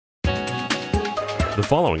The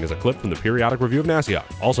following is a clip from the periodic review of Nasiok,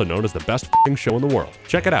 also known as the best f***ing show in the world.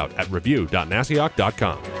 Check it out at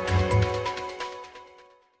review.nasiok.com.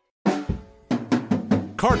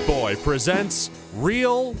 Cartboy presents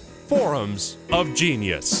Real Forums of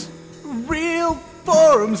Genius. Real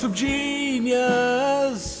Forums of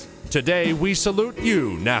Genius! Today we salute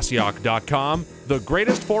you, Nasiok.com, the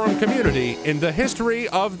greatest forum community in the history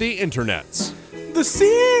of the internets. The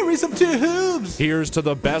series of tubes! Here's to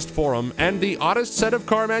the best forum and the oddest set of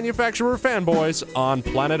car manufacturer fanboys on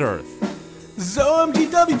planet Earth.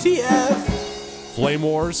 ZOMGWTF! Flame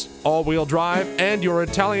Wars, all-wheel drive, and your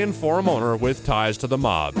Italian forum owner with ties to the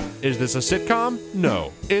mob. Is this a sitcom?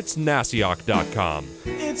 No, it's Nasiok.com.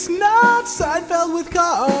 It's not Seinfeld with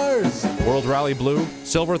cars! World Rally Blue,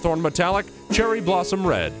 Silverthorn Metallic, Cherry Blossom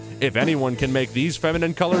Red. If anyone can make these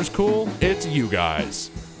feminine colors cool, it's you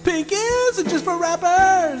guys. Pink isn't just for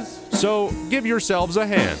rappers! So give yourselves a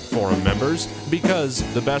hand, forum members, because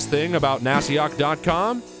the best thing about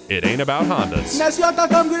Nasiok.com, it ain't about Hondas.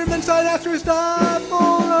 Nasiok.com greater than sign asterisk dot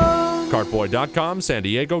forum! Cartboy.com, San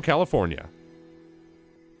Diego, California.